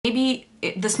Maybe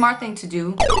the smart thing to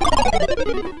do.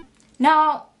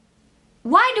 Now,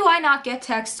 why do I not get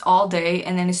texts all day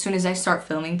and then as soon as I start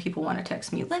filming, people want to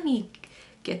text me? Let me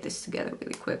get this together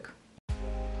really quick.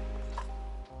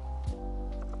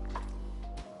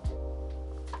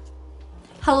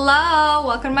 Hello,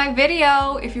 welcome to my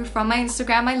video. If you're from my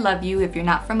Instagram, I love you. If you're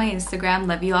not from my Instagram,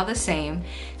 love you all the same.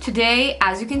 Today,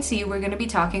 as you can see, we're going to be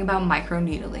talking about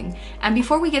microneedling. And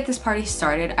before we get this party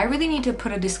started, I really need to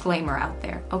put a disclaimer out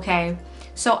there, okay?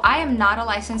 So I am not a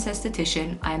licensed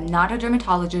esthetician. I am not a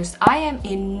dermatologist. I am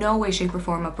in no way, shape, or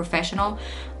form a professional.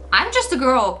 I'm just a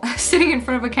girl sitting in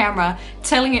front of a camera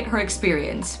telling it her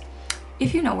experience.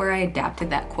 If you know where I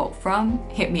adapted that quote from,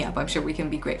 hit me up. I'm sure we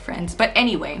can be great friends. But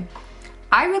anyway,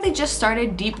 I really just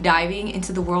started deep diving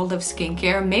into the world of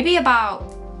skincare maybe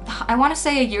about, I want to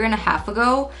say, a year and a half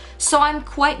ago. So I'm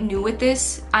quite new with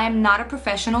this. I am not a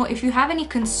professional. If you have any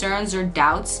concerns or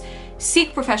doubts,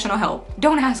 seek professional help.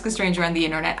 Don't ask a stranger on the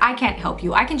internet. I can't help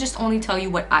you. I can just only tell you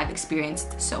what I've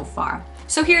experienced so far.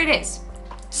 So here it is.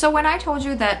 So when I told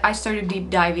you that I started deep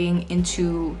diving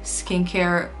into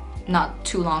skincare not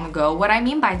too long ago, what I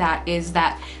mean by that is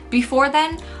that before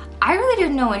then, I really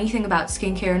didn't know anything about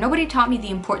skincare. Nobody taught me the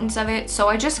importance of it, so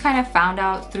I just kind of found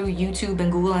out through YouTube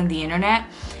and Google and the internet.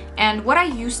 And what I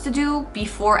used to do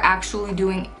before actually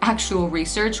doing actual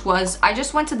research was I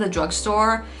just went to the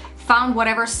drugstore, found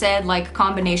whatever said like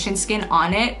combination skin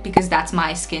on it because that's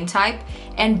my skin type,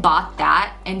 and bought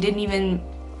that and didn't even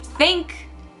think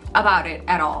about it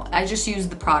at all. I just used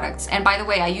the products. And by the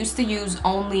way, I used to use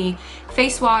only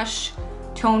face wash,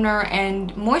 toner,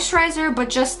 and moisturizer, but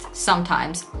just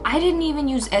sometimes. I didn't even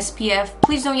use SPF.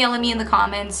 Please don't yell at me in the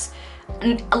comments.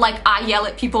 Like I yell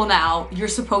at people now, you're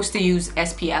supposed to use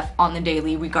SPF on the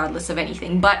daily regardless of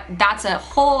anything, but that's a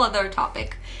whole other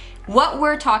topic. What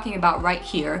we're talking about right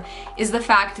here is the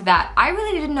fact that I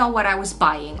really didn't know what I was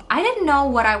buying. I didn't know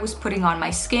what I was putting on my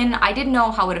skin. I didn't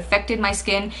know how it affected my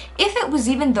skin, if it was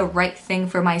even the right thing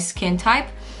for my skin type.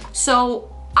 So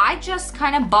I just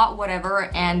kind of bought whatever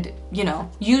and, you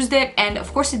know, used it, and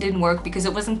of course it didn't work because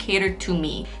it wasn't catered to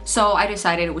me. So I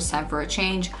decided it was time for a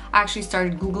change. I actually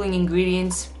started Googling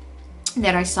ingredients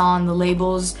that I saw on the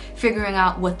labels, figuring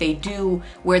out what they do,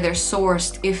 where they're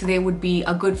sourced, if they would be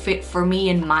a good fit for me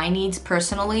and my needs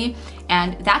personally.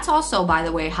 And that's also, by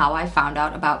the way, how I found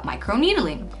out about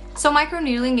microneedling. So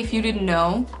microneedling, if you didn't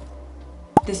know,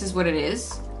 this is what it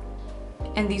is.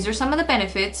 And these are some of the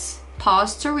benefits.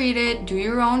 Pause to read it, do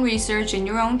your own research in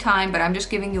your own time, but I'm just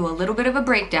giving you a little bit of a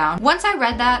breakdown. Once I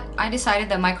read that, I decided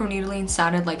that microneedling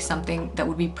sounded like something that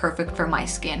would be perfect for my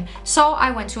skin. So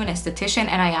I went to an esthetician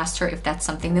and I asked her if that's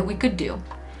something that we could do.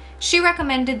 She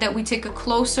recommended that we take a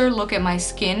closer look at my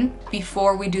skin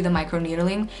before we do the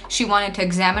microneedling. She wanted to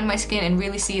examine my skin and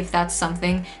really see if that's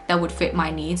something that would fit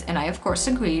my needs, and I of course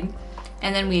agreed.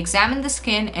 And then we examined the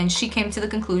skin and she came to the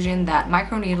conclusion that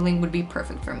microneedling would be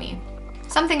perfect for me.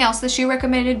 Something else that she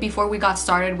recommended before we got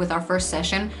started with our first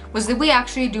session was that we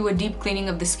actually do a deep cleaning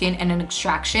of the skin and an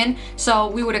extraction. So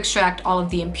we would extract all of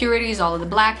the impurities, all of the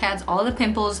blackheads, all of the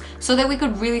pimples, so that we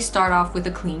could really start off with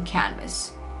a clean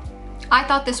canvas. I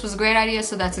thought this was a great idea,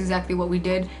 so that's exactly what we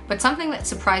did. But something that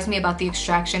surprised me about the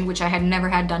extraction, which I had never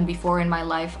had done before in my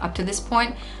life up to this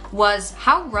point, was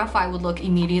how rough I would look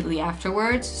immediately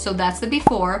afterwards. So that's the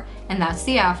before and that's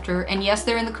the after. And yes,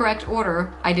 they're in the correct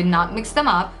order. I did not mix them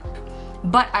up.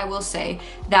 But I will say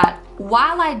that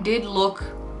while I did look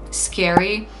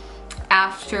scary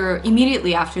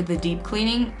immediately after the deep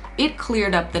cleaning, it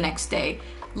cleared up the next day.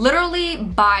 Literally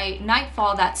by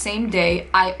nightfall that same day,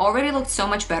 I already looked so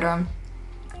much better.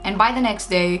 And by the next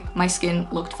day, my skin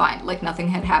looked fine, like nothing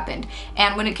had happened.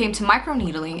 And when it came to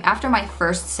microneedling, after my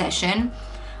first session,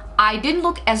 I didn't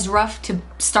look as rough to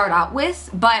start out with,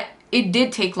 but it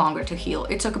did take longer to heal.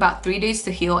 It took about 3 days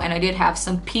to heal, and I did have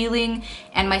some peeling,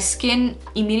 and my skin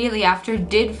immediately after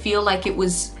did feel like it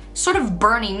was sort of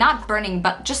burning, not burning,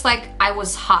 but just like I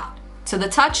was hot to the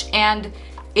touch, and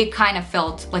it kind of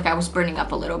felt like I was burning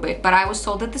up a little bit, but I was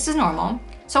told that this is normal.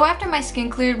 So after my skin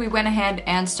cleared, we went ahead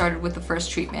and started with the first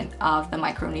treatment of the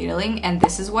microneedling, and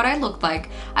this is what I looked like.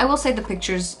 I will say the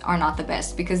pictures are not the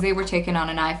best because they were taken on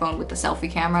an iPhone with the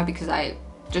selfie camera because I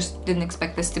just didn't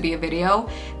expect this to be a video,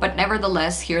 but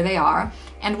nevertheless, here they are.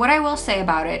 And what I will say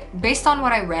about it, based on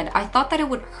what I read, I thought that it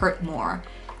would hurt more.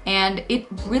 And it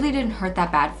really didn't hurt that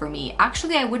bad for me.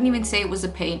 Actually, I wouldn't even say it was a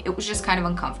pain, it was just kind of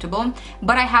uncomfortable.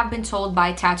 But I have been told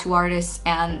by tattoo artists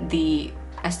and the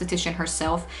esthetician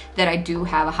herself that I do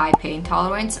have a high pain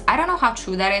tolerance. I don't know how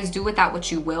true that is, do with that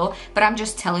what you will, but I'm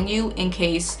just telling you in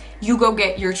case you go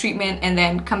get your treatment and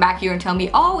then come back here and tell me,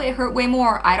 oh, it hurt way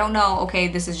more. I don't know, okay,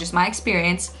 this is just my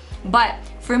experience. But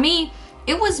for me,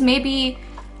 it was maybe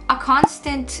a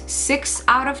constant 6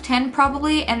 out of 10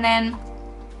 probably, and then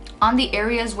on the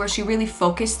areas where she really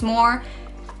focused more,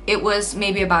 it was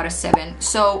maybe about a 7.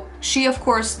 So she of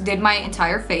course did my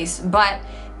entire face, but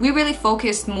we really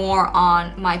focused more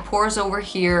on my pores over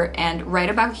here and right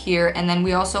about here, and then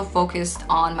we also focused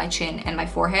on my chin and my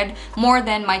forehead more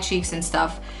than my cheeks and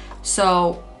stuff.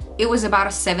 So it was about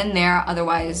a 7 there,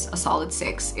 otherwise a solid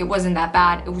 6. It wasn't that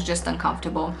bad, it was just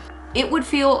uncomfortable. It would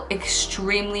feel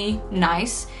extremely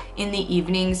nice in the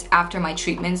evenings after my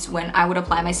treatments when I would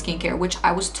apply my skincare, which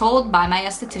I was told by my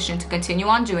esthetician to continue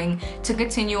on doing, to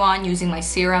continue on using my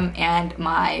serum and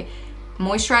my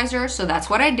moisturizer. So that's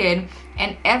what I did.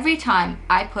 And every time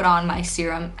I put on my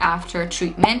serum after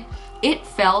treatment, it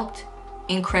felt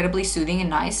incredibly soothing and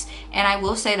nice. And I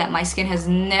will say that my skin has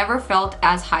never felt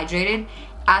as hydrated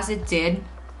as it did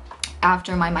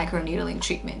after my microneedling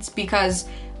treatments, because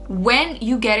when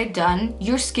you get it done,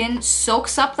 your skin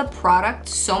soaks up the product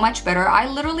so much better. I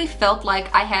literally felt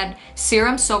like I had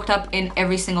serum soaked up in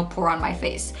every single pore on my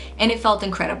face, and it felt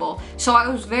incredible. So I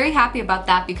was very happy about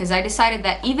that, because I decided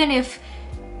that even if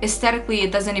aesthetically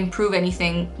it doesn't improve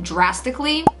anything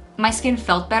drastically, my skin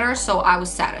felt better, so I was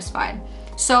satisfied.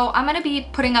 So I'm gonna be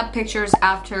putting up pictures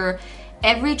after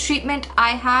every treatment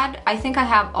I had. I think I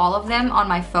have all of them on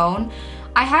my phone.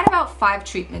 I had about 5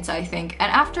 treatments, I think,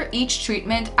 and after each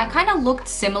treatment I kind of looked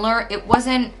similar. It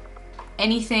wasn't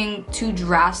anything too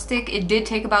drastic. It did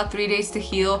take about 3 days to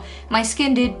heal. My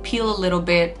skin did peel a little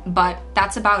bit, but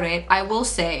that's about it. I will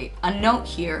say a note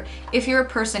here: if you're a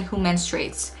person who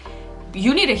menstruates,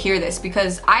 you need to hear this,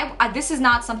 because this is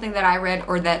not something that I read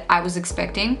or that I was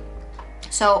expecting.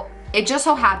 So it just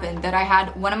so happened that I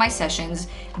had one of my sessions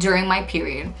during my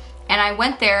period, and I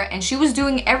went there and she was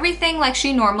doing everything like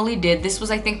she normally did. This was,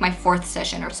 I think, my 4th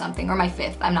session or something, or my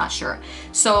 5th, I'm not sure.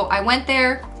 So I went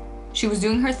there, she was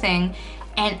doing her thing,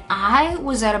 and I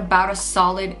was at about a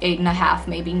solid 8.5,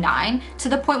 maybe 9, to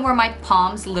the point where my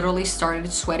palms literally started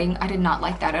sweating. I did not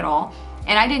like that at all.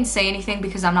 And I didn't say anything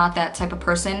because I'm not that type of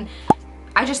person.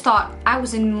 I just thought I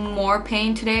was in more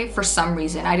pain today for some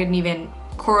reason. I didn't even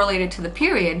correlate it to the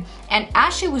period. And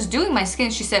as she was doing my skin,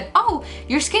 she said, "Oh,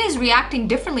 your skin is reacting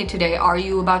differently today. Are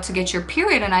you about to get your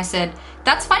period?" And I said,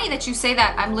 "That's funny that you say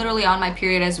that. I'm literally on my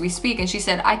period as we speak." And she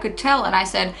said, "I could tell." And I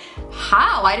said,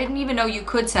 "How? I didn't even know you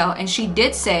could tell." And she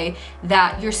did say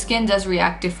that your skin does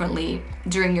react differently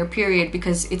during your period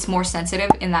because it's more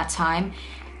sensitive in that time.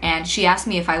 And she asked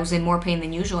me if I was in more pain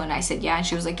than usual, and I said yeah, and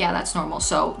she was like, "Yeah, that's normal."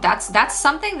 So that's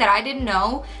something that I didn't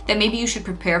know that maybe you should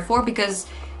prepare for, because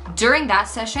during that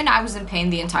session I was in pain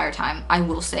the entire time. I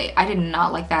will say I did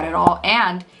not like that at all,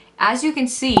 and as you can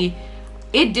see,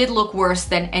 it did look worse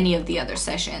than any of the other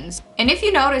sessions. And if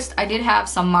you noticed, I did have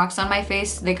some marks on my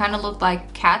face. They kind of looked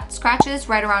like cat scratches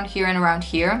right around here and around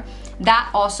here. That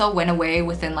also went away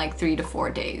within like 3 to 4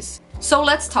 days. So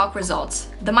let's talk results.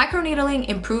 The microneedling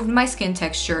improved my skin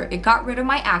texture. It got rid of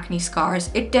my acne scars.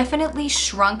 It definitely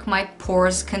shrunk my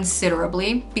pores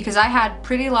considerably, because I had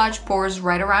pretty large pores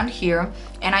right around here.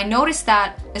 And I noticed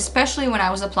that especially when I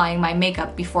was applying my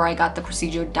makeup before I got the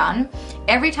procedure done.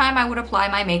 Every time I would apply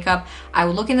my makeup, I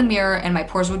would look in the mirror and my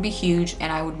pores would be huge,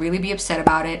 and I would really be upset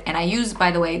about it. And I use,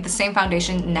 by the way, the same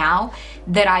foundation now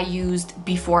that I used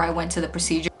before I went to the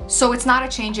procedure. So it's not a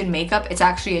change in makeup, it's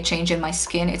actually a change in my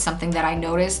skin. It's something that I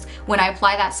noticed. When I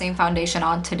apply that same foundation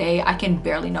on today, I can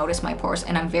barely notice my pores,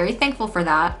 and I'm very thankful for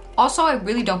that. Also, I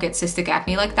really don't get cystic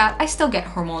acne like that. I still get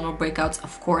hormonal breakouts,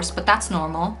 of course, but that's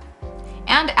normal.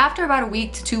 And after about a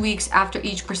week to 2 weeks after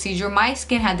each procedure, my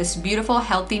skin had this beautiful,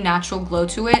 healthy, natural glow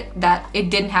to it that it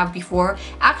didn't have before.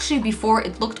 Actually, before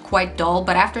it looked quite dull,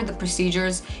 but after the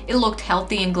procedures, it looked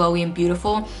healthy and glowy and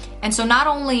beautiful. And so not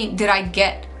only did I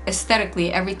get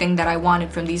aesthetically everything that I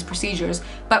wanted from these procedures,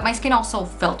 but my skin also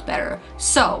felt better.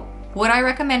 So would I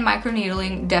recommend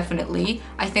microneedling? Definitely.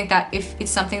 I think that if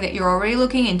it's something that you're already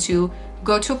looking into,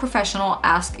 go to a professional,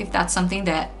 ask if that's something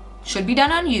that should be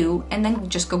done on you, and then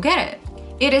just go get it.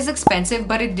 It is expensive,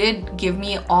 but it did give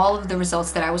me all of the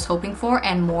results that I was hoping for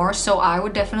and more, so I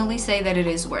would definitely say that it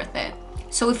is worth it.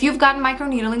 So if you've gotten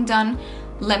microneedling done,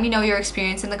 let me know your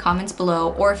experience in the comments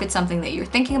below, or if it's something that you're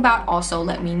thinking about, also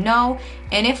let me know.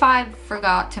 And if I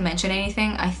forgot to mention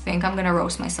anything, I think I'm gonna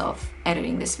roast myself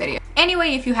editing this video.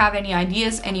 Anyway, if you have any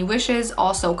ideas, any wishes,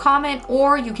 also comment,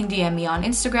 or you can DM me on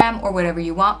Instagram or whatever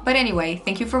you want. But anyway,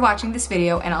 thank you for watching this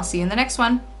video, and I'll see you in the next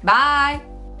one. Bye!